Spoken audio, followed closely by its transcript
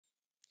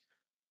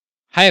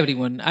Hi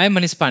everyone, I am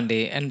Manish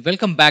Pandey and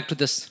welcome back to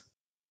this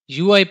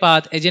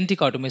UiPath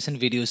Agentic Automation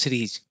video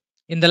series.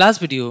 In the last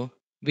video,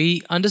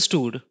 we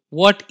understood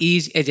what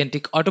is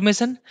agentic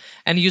automation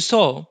and you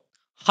saw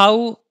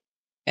how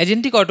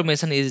agentic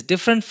automation is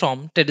different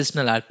from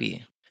traditional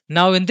RPA.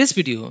 Now in this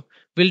video,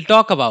 we'll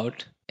talk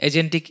about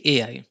agentic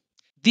AI.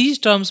 These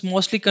terms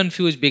mostly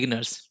confuse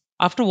beginners.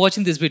 After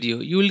watching this video,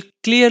 you will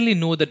clearly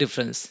know the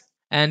difference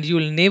and you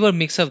will never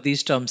mix up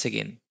these terms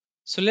again.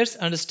 So let's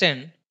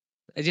understand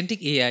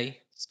agentic AI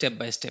step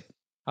by step.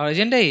 Our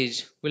agenda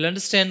is we'll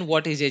understand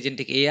what is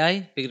agentic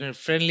AI, beginner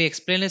friendly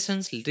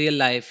explanations, real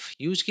life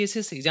use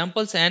cases,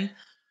 examples, and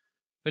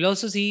we'll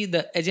also see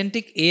the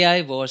agentic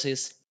AI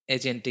versus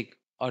agentic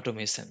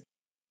automation.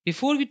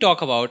 Before we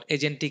talk about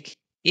agentic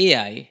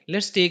AI,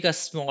 let's take a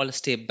small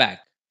step back.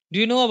 Do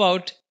you know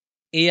about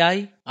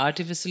AI,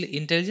 artificial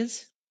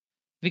intelligence?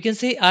 We can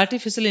say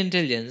artificial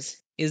intelligence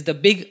is the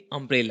big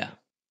umbrella,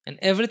 and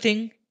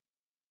everything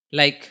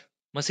like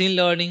machine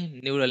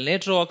learning, neural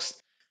networks,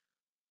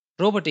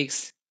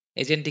 robotics,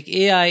 agentic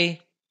AI,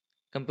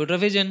 computer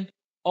vision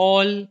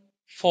all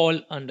fall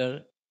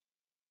under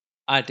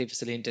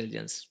artificial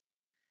intelligence.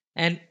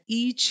 And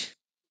each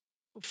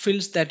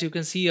fields that you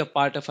can see a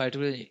part of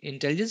artificial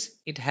intelligence,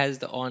 it has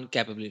the own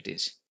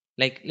capabilities.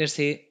 Like let's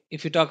say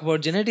if you talk about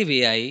generative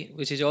AI,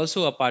 which is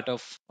also a part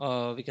of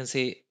we can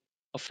say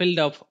a field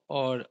of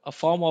or a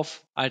form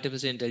of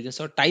artificial intelligence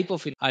or type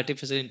of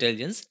artificial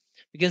intelligence,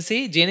 we can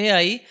say Gen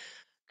AI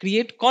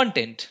create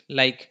content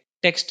like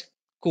text,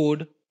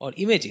 code, or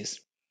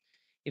images.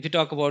 If you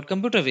talk about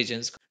computer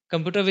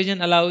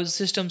vision allows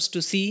systems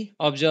to see,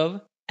 observe,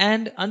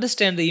 and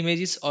understand the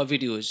images or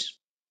videos.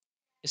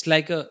 It's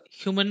like a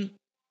human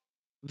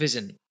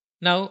vision.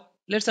 Now,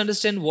 let's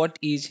understand what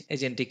is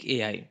agentic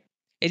AI.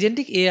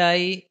 Agentic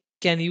AI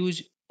can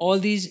use all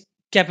these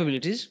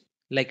capabilities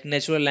like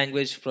natural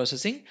language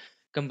processing,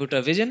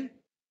 computer vision,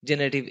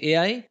 generative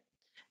AI,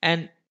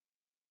 and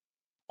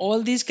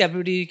all these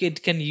capabilities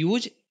it can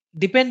use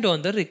depend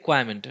on the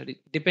requirement,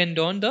 depend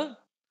on the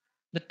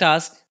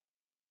task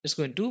it's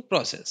going to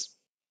process.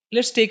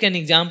 Let's take an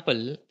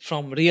example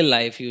from real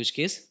life use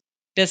case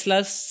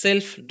Tesla's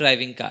self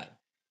driving car.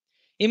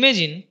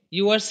 Imagine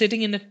you are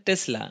sitting in a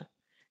Tesla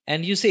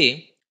and you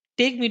say,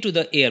 take me to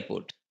the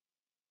airport.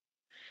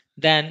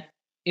 Then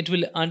it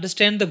will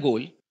understand the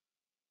goal,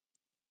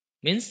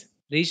 means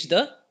reach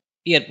the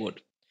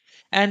airport.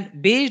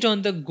 And based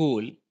on the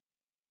goal,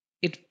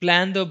 it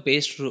plan the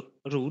best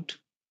route,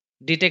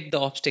 detect the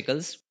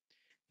obstacles,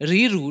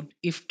 reroute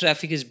if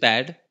traffic is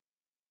bad,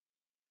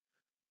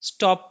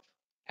 stop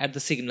at the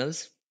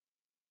signals,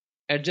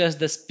 adjust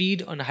the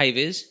speed on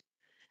highways,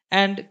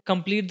 and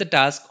complete the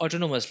task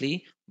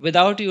autonomously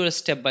without your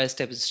step by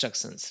step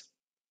instructions.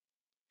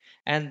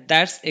 And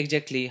that's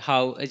exactly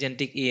how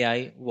agentic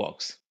AI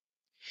works.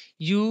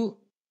 You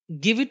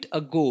give it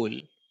a goal,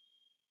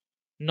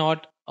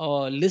 not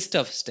a list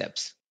of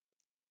steps.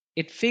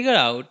 It figure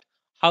out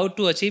how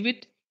to achieve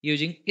it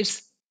using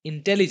its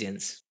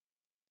intelligence.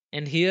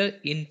 And here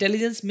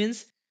intelligence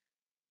means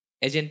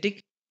agentic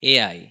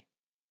AI.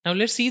 Now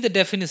let's see the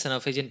definition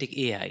of agentic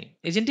AI.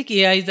 Agentic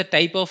AI is the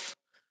type of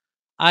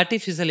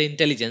artificial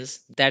intelligence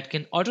that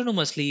can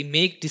autonomously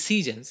make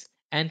decisions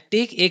and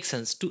take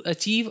actions to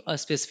achieve a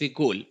specific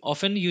goal,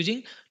 often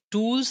using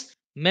tools,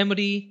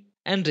 memory,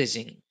 and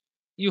reasoning.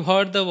 You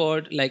heard the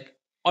word like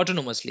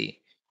autonomously.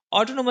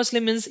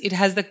 Autonomously means it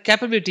has the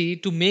capability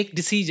to make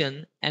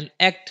decision and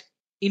act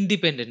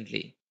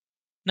independently.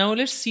 Now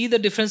let's see the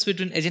difference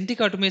between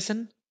agentic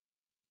automation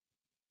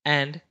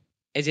and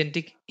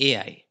agentic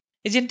AI.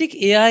 Agentic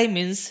AI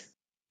means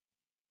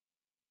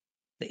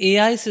the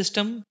AI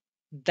system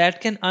that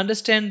can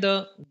understand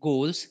the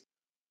goals,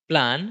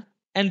 plan,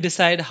 and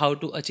decide how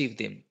to achieve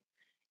them,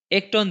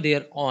 act on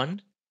their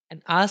own,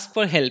 and ask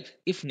for help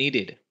if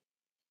needed.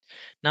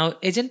 Now,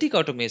 agentic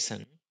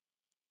automation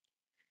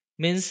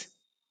means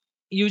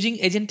using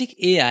agentic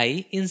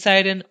AI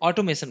inside an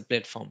automation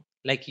platform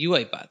like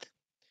UiPath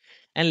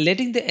and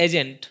letting the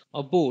agent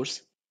or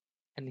bots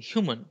and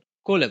human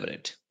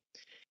collaborate,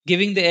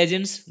 giving the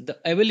agents the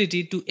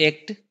ability to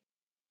act,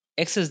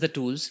 access the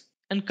tools,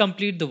 and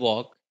complete the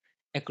work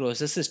across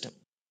the system.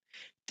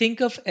 Think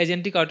of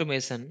agentic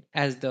automation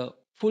as the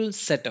full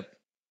setup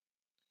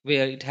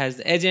where it has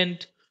the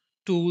agent,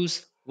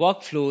 tools,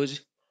 workflows.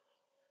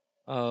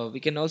 We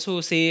can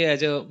also say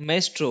as a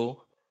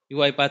maestro,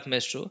 UiPath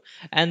maestro,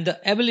 and the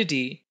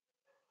ability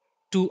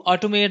to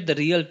automate the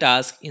real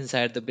task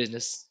inside the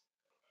business.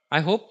 I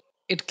hope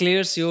it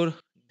clears your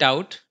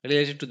doubt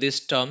related to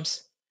these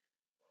terms,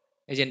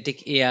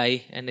 agentic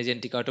AI and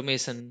agentic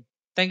automation.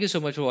 Thank you so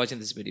much for watching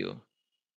this video.